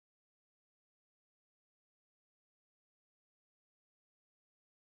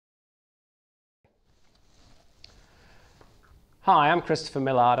Hi, I'm Christopher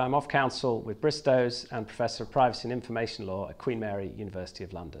Millard. I'm off counsel with Bristows and Professor of Privacy and Information Law at Queen Mary, University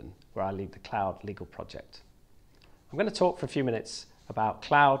of London, where I lead the Cloud Legal Project. I'm going to talk for a few minutes about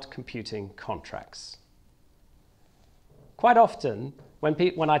cloud computing contracts. Quite often,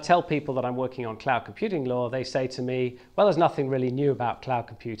 when I tell people that I'm working on cloud computing law, they say to me, well, there's nothing really new about cloud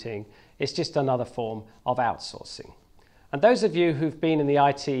computing. It's just another form of outsourcing. And those of you who've been in the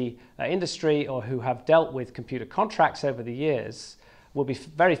IT industry or who have dealt with computer contracts over the years will be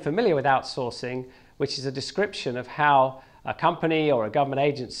very familiar with outsourcing, which is a description of how a company or a government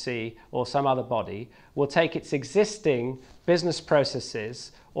agency or some other body will take its existing business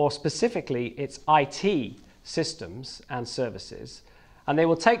processes, or specifically its IT systems and services, and they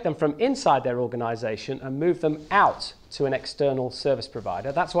will take them from inside their organization and move them out to an external service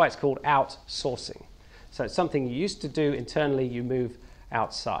provider. That's why it's called outsourcing. So it's something you used to do internally, you move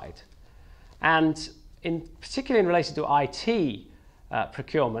outside. And particularly in relation to IT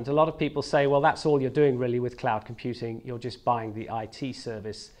procurement, a lot of people say, well, that's all you're doing really with cloud computing. You're just buying the IT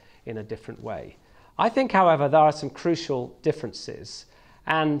service in a different way. I think, however, there are some crucial differences.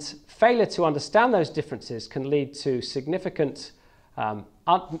 And failure to understand those differences can lead to significant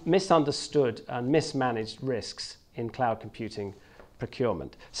misunderstood and mismanaged risks in cloud computing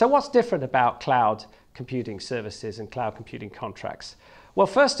procurement. So what's different about cloud computing services and cloud computing contracts? Well,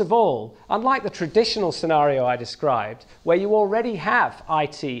 first of all, unlike the traditional scenario I described, where you already have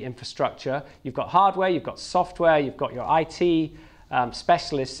IT infrastructure, you've got hardware, you've got software, you've got your IT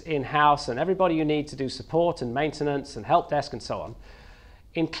specialists in-house and everybody you need to do support and maintenance and help desk and so on.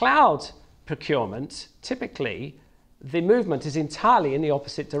 In cloud procurement, typically, the movement is entirely in the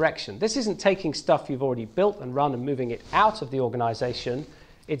opposite direction. This isn't taking stuff you've already built and run and moving it out of the organization.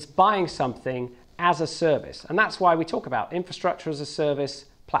 It's buying something as a service. And that's why we talk about infrastructure as a service,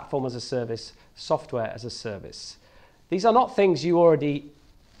 platform as a service, software as a service. These are not things you already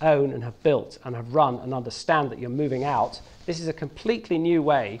own and have built and have run and understand that you're moving out. This is a completely new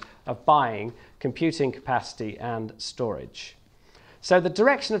way of buying computing capacity and storage. So the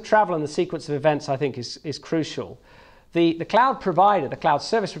direction of travel and the sequence of events, I think, is crucial. The cloud provider, the cloud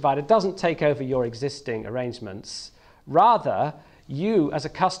service provider, doesn't take over your existing arrangements. Rather, you as a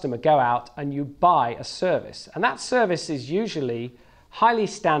customer go out and you buy a service. And that service is usually highly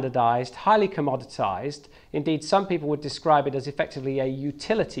standardized, highly commoditized. Indeed, some people would describe it as effectively a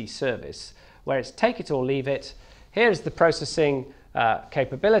utility service, where it's take it or leave it. Here's the processing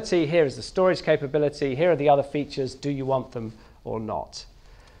capability, here is the storage capability, here are the other features, do you want them or not?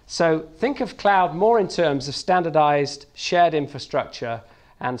 So think of cloud more in terms of standardized shared infrastructure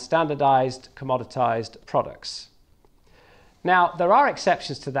and standardized commoditized products. Now, there are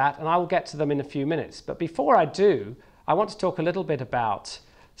exceptions to that, and I will get to them in a few minutes. But before I do, I want to talk a little bit about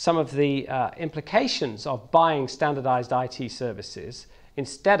some of the implications of buying standardized IT services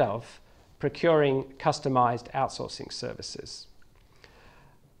instead of procuring customized outsourcing services.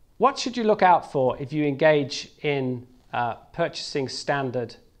 What should you look out for if you engage in purchasing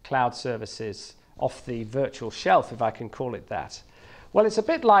standard cloud services off the virtual shelf, if I can call it that? Well, it's a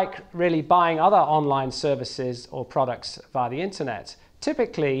bit like really buying other online services or products via the internet.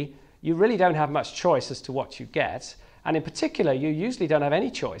 Typically, you really don't have much choice as to what you get, and in particular, you usually don't have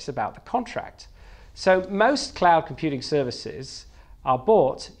any choice about the contract. So most cloud computing services are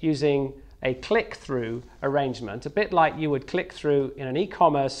bought using a click-through arrangement, a bit like you would click through in an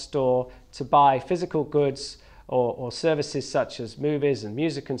e-commerce store to buy physical goods or services such as movies and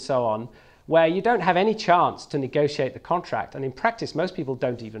music and so on, where you don't have any chance to negotiate the contract, and in practice most people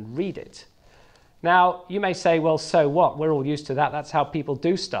don't even read it. Now you may say, well, so what? We're all used to that. That's how people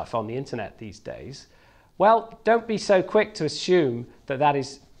do stuff on the internet these days. Well, don't be so quick to assume that that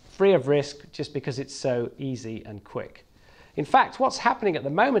is free of risk just because it's so easy and quick. In fact, what's happening at the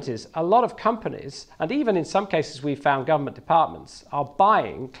moment is a lot of companies, and even in some cases we've found government departments, are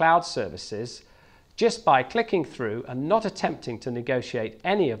buying cloud services just by clicking through and not attempting to negotiate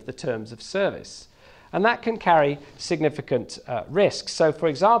any of the terms of service. And that can carry significant risks. So, for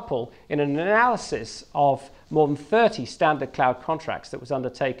example, in an analysis of more than 30 standard cloud contracts that was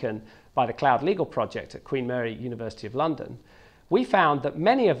undertaken by the Cloud Legal Project at Queen Mary, University of London, we found that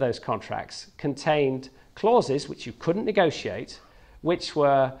many of those contracts contained clauses which you couldn't negotiate, which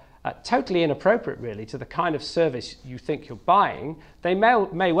were totally inappropriate, really, to the kind of service you think you're buying. They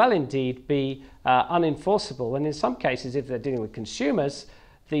may well indeed be unenforceable, and in some cases, if they're dealing with consumers,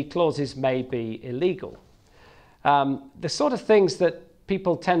 the clauses may be illegal. The sort of things that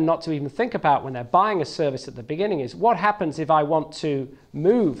people tend not to even think about when they're buying a service at the beginning is what happens if I want to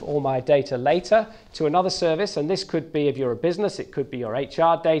move all my data later to another service. And this could be, if you're a business, it could be your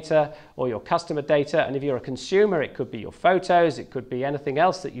HR data or your customer data. And if you're a consumer, it could be your photos, it could be anything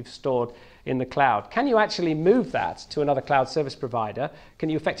else that you've stored in the cloud. Can you actually move that to another cloud service provider? Can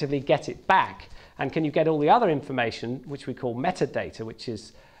you effectively get it back? And can you get all the other information, which we call metadata, which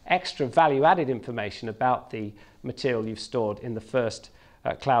is extra value-added information about the material you've stored in the first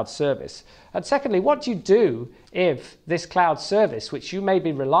cloud service? And secondly, what do you do if this cloud service, which you may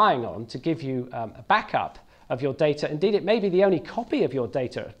be relying on to give you a backup of your data, indeed it may be the only copy of your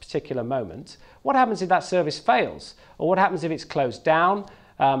data at a particular moment, what happens if that service fails? Or what happens if it's closed down?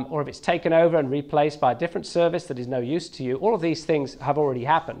 Or if it's taken over and replaced by a different service that is no use to you? All of these things have already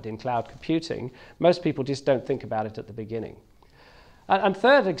happened in cloud computing. Most people just don't think about it at the beginning. And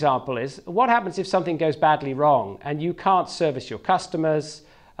third example is, what happens if something goes badly wrong and you can't service your customers,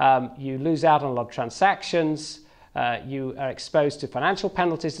 you lose out on a lot of transactions, you are exposed to financial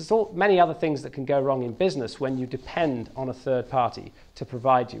penalties. There's many other things that can go wrong in business when you depend on a third party to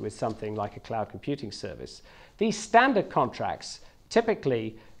provide you with something like a cloud computing service. These standard contracts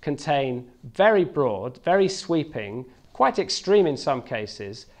typically contain very broad, very sweeping, quite extreme in some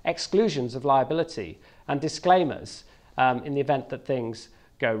cases, exclusions of liability and disclaimers in the event that things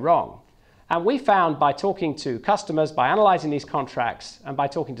go wrong. And we found by talking to customers, by analysing these contracts, and by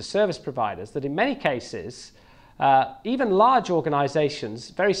talking to service providers, that in many cases, even large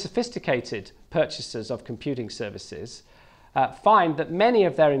organisations, very sophisticated purchasers of computing services, find that many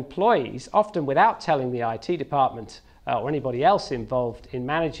of their employees, often without telling the IT department or anybody else involved in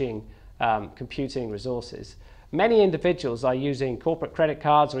managing computing resources, many individuals are using corporate credit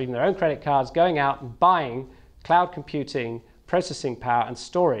cards or even their own credit cards, going out and buying cloud computing, processing power and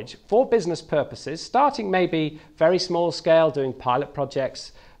storage for business purposes, starting maybe very small scale, doing pilot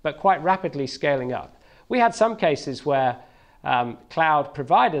projects, but quite rapidly scaling up. We had some cases where cloud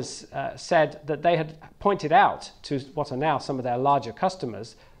providers said that they had pointed out to what are now some of their larger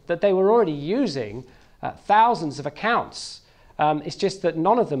customers that they were already using thousands of accounts. It's just that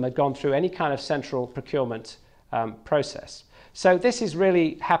none of them had gone through any kind of central procurement process. So this is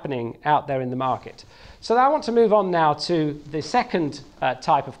really happening out there in the market. So I want to move on now to the second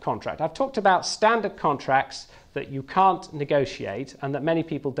type of contract. I've talked about standard contracts that you can't negotiate and that many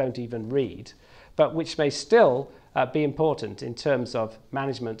people don't even read, but which may still be important in terms of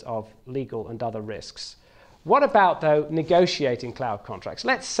management of legal and other risks. What about, though, negotiating cloud contracts?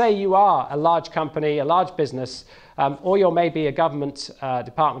 Let's say you are a large company, a large business, or you're maybe a government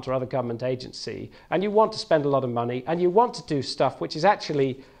department or other government agency, and you want to spend a lot of money, and you want to do stuff which is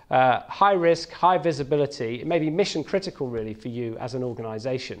actually high risk, high visibility. It may be mission critical, really, for you as an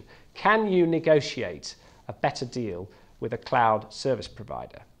organization. Can you negotiate a better deal with a cloud service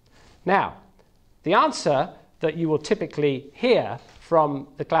provider? Now, the answer that you will typically hear from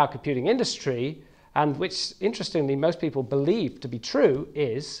the cloud computing industry, and which, interestingly, most people believe to be true,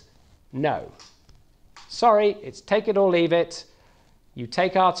 is no. Sorry, it's take it or leave it. You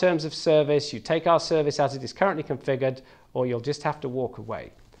take our terms of service, you take our service as it is currently configured, or you'll just have to walk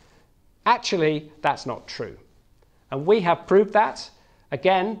away. Actually, that's not true. And we have proved that,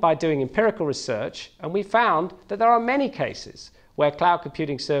 again, by doing empirical research, and we found that there are many cases where cloud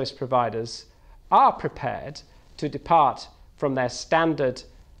computing service providers are prepared to depart from their standard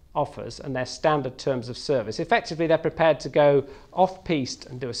offers and their standard terms of service. Effectively, they're prepared to go off-piste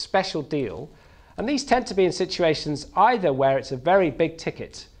and do a special deal. And these tend to be in situations either where it's a very big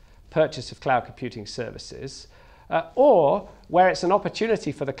ticket purchase of cloud computing services, or where it's an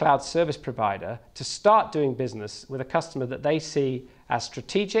opportunity for the cloud service provider to start doing business with a customer that they see as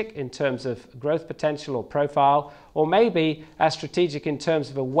strategic in terms of growth potential or profile, or maybe as strategic in terms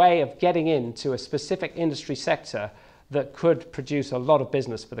of a way of getting into a specific industry sector that could produce a lot of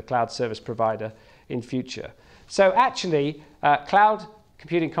business for the cloud service provider in future. So actually, cloud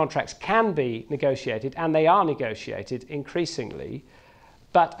computing contracts can be negotiated, and they are negotiated increasingly,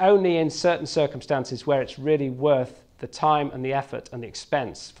 but only in certain circumstances where it's really worth the time and the effort and the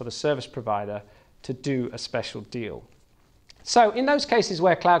expense for the service provider to do a special deal. So in those cases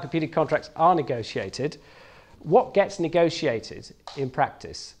where cloud computing contracts are negotiated, what gets negotiated in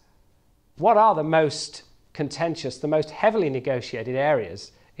practice? What are the most contentious, the most heavily negotiated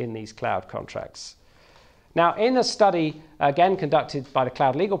areas in these cloud contracts? Now, in a study, again conducted by the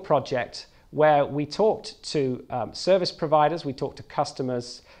Cloud Legal Project, where we talked to service providers, we talked to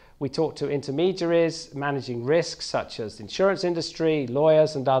customers, we talked to intermediaries managing risks such as the insurance industry,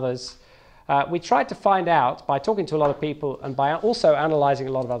 lawyers and others. We tried to find out, by talking to a lot of people and by also analysing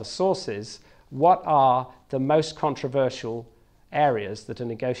a lot of other sources, what are the most controversial areas that are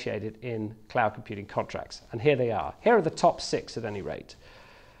negotiated in cloud computing contracts. And here they are. Here are the top 6 at any rate.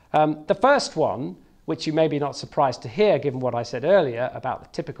 The first one, which you may be not surprised to hear given what I said earlier about the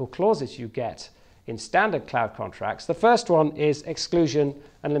typical clauses you get in standard cloud contracts, the first one is exclusion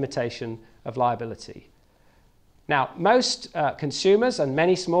and limitation of liability. Now, most consumers and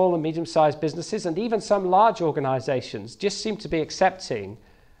many small and medium-sized businesses and even some large organizations just seem to be accepting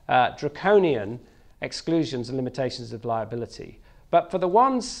draconian exclusions and limitations of liability. But for the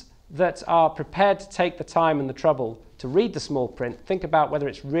ones that are prepared to take the time and the trouble to read the small print, think about whether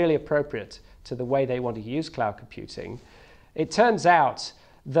it's really appropriate to the way they want to use cloud computing, it turns out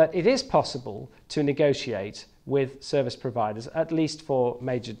that it is possible to negotiate with service providers, at least for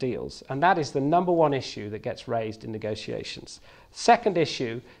major deals. And that is the number one issue that gets raised in negotiations. Second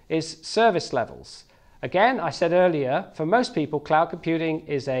issue is service levels. Again, I said earlier, for most people, cloud computing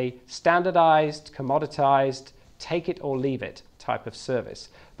is a standardized, commoditized, take it or leave it type of service.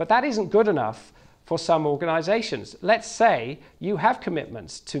 But that isn't good enough for some organizations. Let's say you have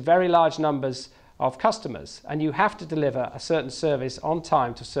commitments to very large numbers of customers and you have to deliver a certain service on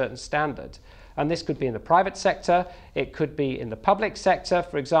time to a certain standard. And this could be in the private sector, it could be in the public sector,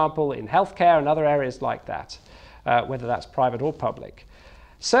 for example, in healthcare and other areas like that, whether that's private or public.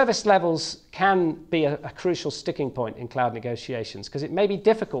 Service levels can be a crucial sticking point in cloud negotiations because it may be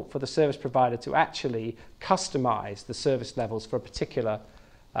difficult for the service provider to actually customize the service levels for a particular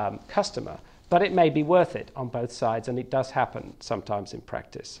customer, but it may be worth it on both sides, and it does happen sometimes in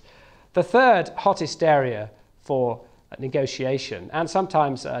practice. The third hottest area for negotiation, and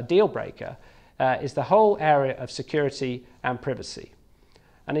sometimes a deal breaker, is the whole area of security and privacy.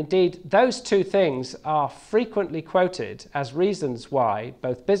 And indeed, those two things are frequently quoted as reasons why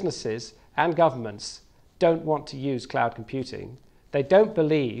both businesses and governments don't want to use cloud computing. They don't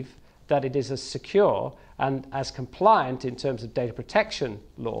believe that it is as secure and as compliant in terms of data protection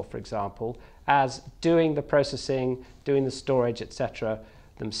law, for example, as doing the processing, doing the storage, etc.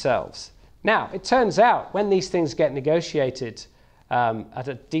 themselves. Now, it turns out when these things get negotiated at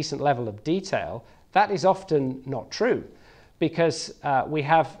a decent level of detail, that is often not true, because we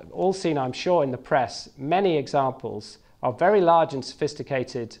have all seen, I'm sure, in the press, many examples of very large and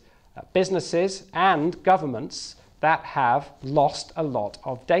sophisticated businesses and governments that have lost a lot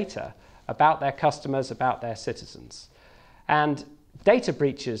of data about their customers, about their citizens. And data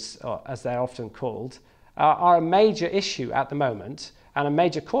breaches, or as they're often called, are a major issue at the moment and a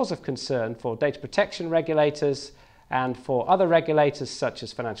major cause of concern for data protection regulators and for other regulators such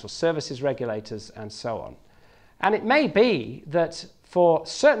as financial services regulators and so on. And it may be that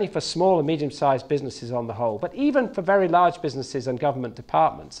certainly for small and medium-sized businesses on the whole, but even for very large businesses and government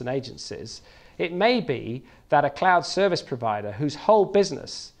departments and agencies, it may be that a cloud service provider whose whole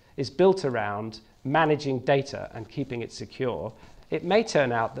business is built around managing data and keeping it secure, it may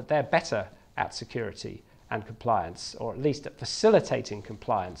turn out that they're better at security and compliance, or at least at facilitating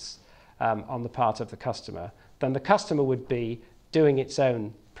compliance on the part of the customer, than the customer would be doing its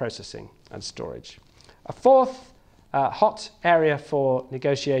own processing and storage. A fourth hot area for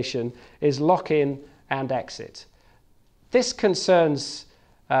negotiation is lock-in and exit. This concerns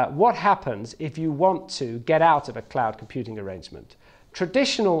what happens if you want to get out of a cloud computing arrangement.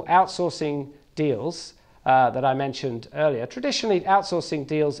 Traditional outsourcing deals that I mentioned earlier, traditionally outsourcing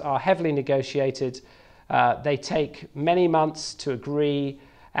deals are heavily negotiated. They take many months to agree,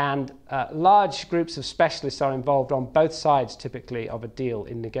 and large groups of specialists are involved on both sides typically of a deal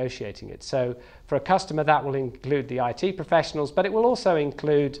in negotiating it. So for a customer that will include the IT professionals, but it will also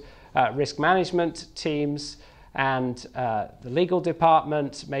include risk management teams and the legal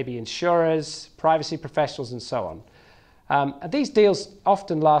department, maybe insurers, privacy professionals and so on. These deals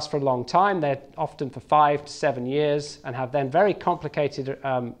often last for a long time. They're often for 5 to 7 years and have then very complicated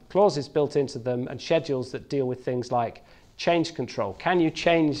clauses built into them and schedules that deal with things like change control. Can you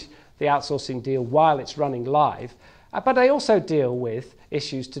change the outsourcing deal while it's running live? But they also deal with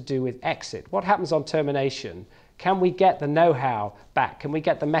issues to do with exit. What happens on termination? Can we get the know-how back? Can we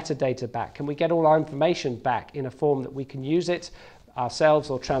get the metadata back? Can we get all our information back in a form that we can use it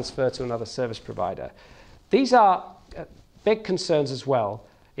ourselves or transfer to another service provider? These are big concerns as well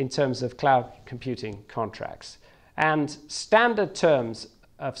in terms of cloud computing contracts. And standard terms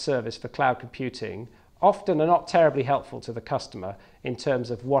of service for cloud computing often are not terribly helpful to the customer in terms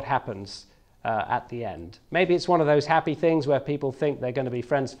of what happens at the end. Maybe it's one of those happy things where people think they're going to be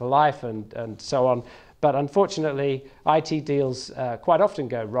friends for life and so on, but unfortunately IT deals quite often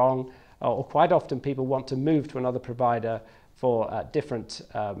go wrong, or quite often people want to move to another provider for different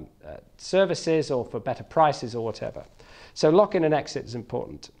services or for better prices or whatever. So lock-in and exit is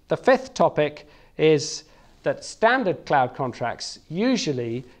important. The fifth topic is that standard cloud contracts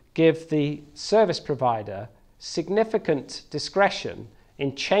usually give the service provider significant discretion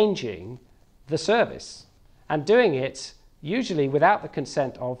in changing the service and doing it usually without the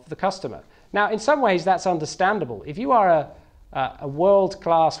consent of the customer. Now, in some ways, that's understandable. If you are a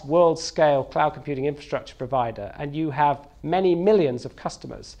world-class, world-scale cloud computing infrastructure provider and you have many millions of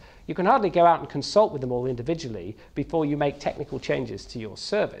customers, you can hardly go out and consult with them all individually before you make technical changes to your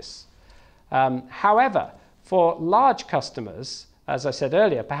service. However, for large customers, as I said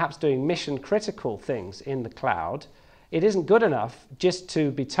earlier, perhaps doing mission-critical things in the cloud, it isn't good enough just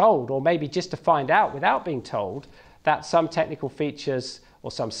to be told, or maybe just to find out without being told, that some technical features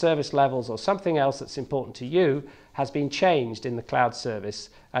or some service levels or something else that's important to you has been changed in the cloud service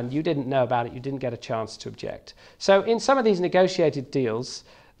and you didn't know about it, you didn't get a chance to object. So in some of these negotiated deals,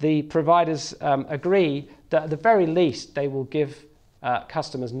 the providers agree that at the very least they will give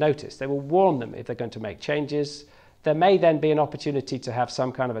customers notice. They will warn them if they're going to make changes. There may then be an opportunity to have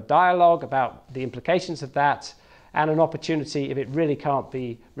some kind of a dialogue about the implications of that, and an opportunity, if it really can't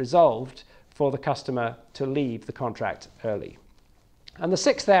be resolved, for the customer to leave the contract early. And the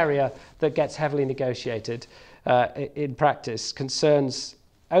sixth area that gets heavily negotiated in practice concerns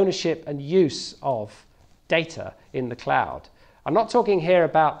ownership and use of data in the cloud. I'm not talking here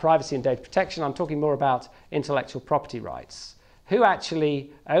about privacy and data protection, I'm talking more about intellectual property rights. Who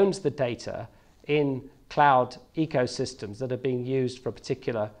actually owns the data in cloud ecosystems that are being used for a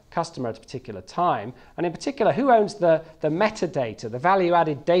particular customer at a particular time, and in particular, who owns the metadata, the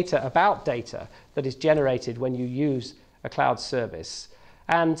value-added data about data that is generated when you use a cloud service.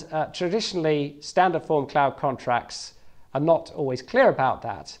 And traditionally, standard form cloud contracts are not always clear about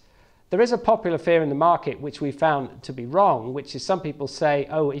that. There is a popular fear in the market, which we found to be wrong, which is some people say,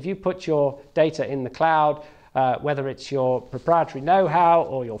 oh, if you put your data in the cloud, whether it's your proprietary know-how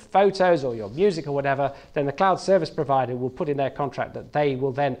or your photos or your music or whatever, then the cloud service provider will put in their contract that they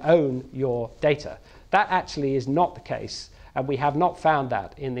will then own your data. That actually is not the case, and we have not found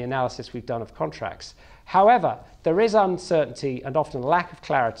that in the analysis we've done of contracts. However, there is uncertainty and often a lack of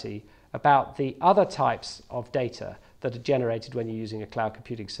clarity about the other types of data that are generated when you're using a cloud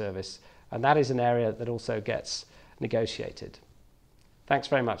computing service, and that is an area that also gets negotiated. Thanks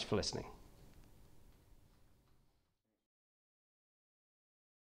very much for listening.